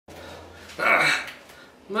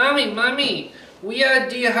Mommy, we are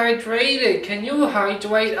dehydrated. Can you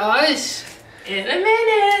hydrate us? In a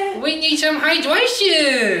minute. We need some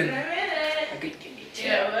hydration. In a minute.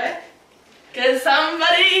 Yeah, what? Cause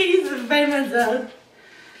somebody's fed myself.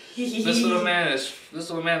 This little man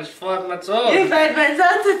is 5 months old. You fed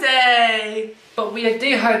myself today. But we are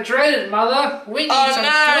dehydrated, Mother. We need some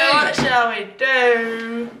no, what drink. shall we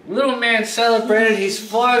do? Little man celebrated his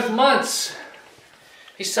 5 months.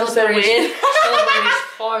 He celebrated his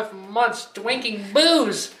 5 months drinking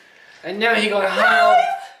booze, and now he got hung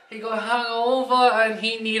over, and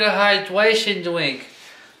he need a hydration drink.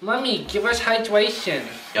 Mommy, give us hydration.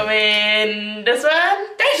 You mean this one?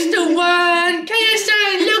 That's the one.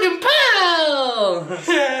 KSI Logan Paul.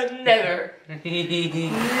 Never.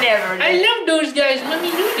 Never. I love those guys. Mommy,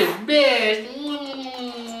 you're the best.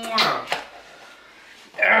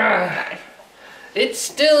 It's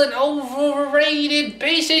still an overrated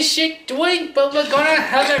piece of shit drink, but we're gonna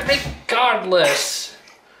have it regardless.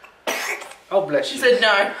 Oh, bless She you. said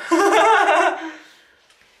no.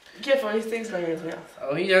 Careful, these things going in his mouth.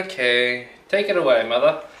 Oh, he's okay. Take it away,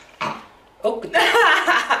 Mother. Oh,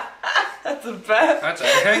 That's a burp. that's a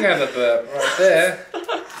hangover burp right there.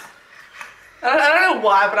 I don't know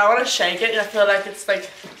why, but I want to shake it. I feel like it's like,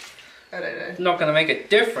 I don't know. It's not gonna make a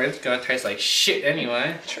difference. It's gonna taste like shit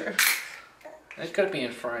anyway. True. It's gotta be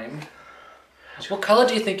in frame. What color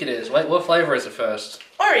do you think it is? Wait, what flavor is it first?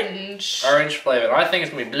 Orange. Orange flavor. I think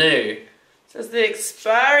it's gonna be blue. Says the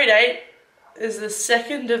expiry date is the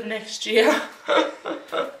 2nd of next year.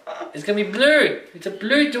 It's gonna be blue. It's a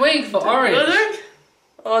blue drink for orange. Blue?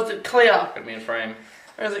 Or is it clear? Gotta be in frame.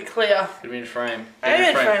 Or is it clear? Gotta be in frame. I'm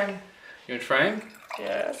in frame. You in frame?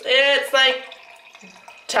 Yes. It's like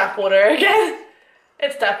tap water again.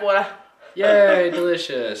 It's tap water. Yay,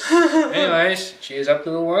 delicious. Anyways, cheers up,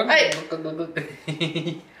 little one. Hey.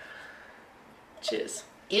 Hey. Cheers.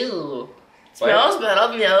 Ew. Smells better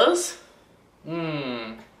than the others.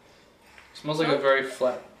 Mmm. Smells like a very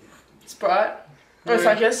flat Sprite. Or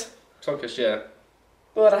Yeah. Sunkist. Sunkist, yeah.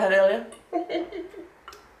 What I had earlier.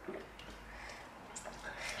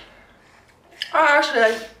 Oh,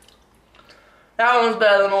 actually, that one's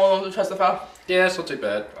better than all of them so far. Yeah, it's not too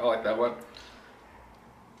bad. I like that one.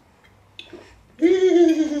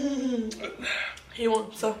 He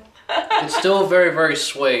wants some. It's still very, very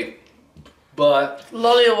sweet, but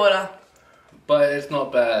Lolly or water? it's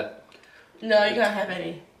not bad. No, you can't have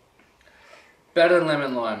any. Better than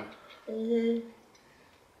lemon lime.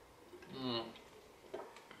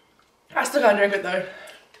 I still can't drink it though.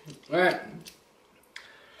 Alright.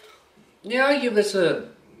 Yeah, I give this a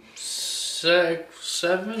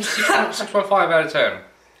 6.5 out of 10.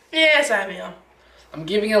 Yeah, same here. I'm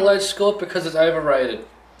giving it a low score because it's overrated.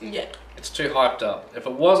 Yeah. It's too hyped up. If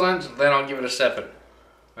it wasn't, then I'll give it a 7.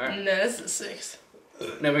 Right? No, this is 6.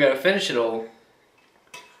 Now we gotta finish it all.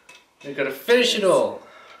 We gotta finish it all.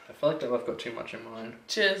 I feel like that I've got too much in mind.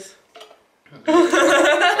 Cheers.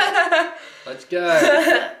 Let's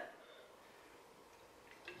go.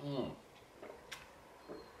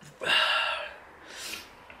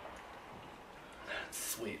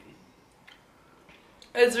 Sweet.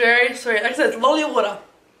 It's very sweet. Like I said, it's lolly or water.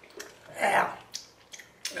 Ow.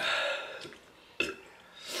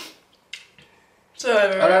 So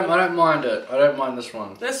overrated. I don't mind it. I don't mind this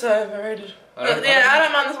one. They're so overrated. I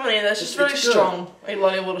don't mind this one either. It's just really It's good. strong. Like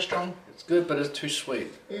lolly or water strong. It's good, but it's too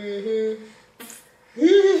sweet. He's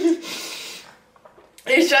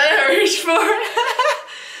trying to reach for it.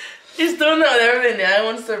 He's doing that with everything now. He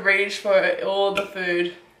wants to reach for all the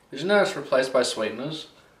food. Did you know it's replaced by sweeteners?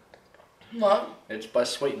 What? It's by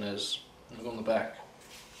sweeteners. Look on the back.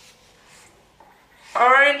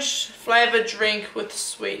 Orange flavoured drink with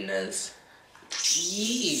sweeteners.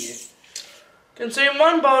 Yeah. Consume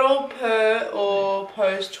 1 bottle per or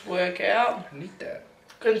post workout. I need that.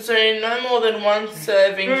 Consume no more than 1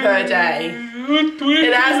 serving per day.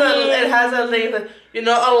 It has a link that you're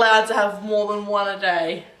not allowed to have more than 1 a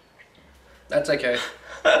day. That's okay.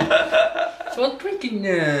 So I'm drinking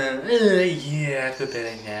now. Yeah, I feel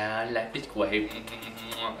better now. Life is great. You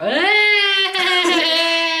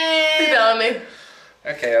telling me?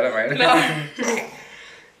 Okay, I don't mind. No.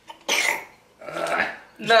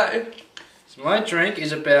 No. So my drink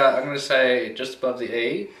is about, I'm going to say, just above the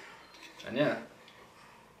E. And yeah.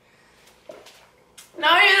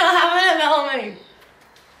 No, you're not having it, Bellamy.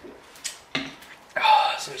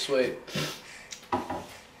 Oh, so sweet.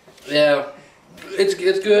 Yeah. It's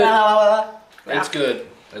good. It's good.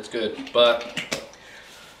 It's good. But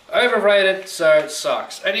overrated, so it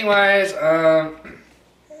sucks. Anyways,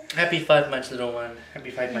 happy 5 months, little one.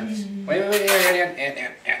 Happy 5 months. Wait.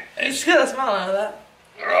 You just got a smile out of that.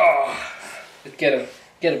 Oh. Let's get him.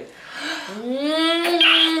 Get him.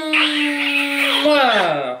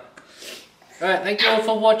 Alright, thank you all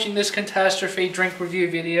for watching this catastrophe drink review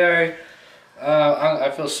video.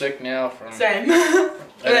 I feel sick now from... Same. I'm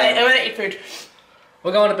gonna eat food.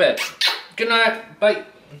 We're going to bed. Good night. Bye.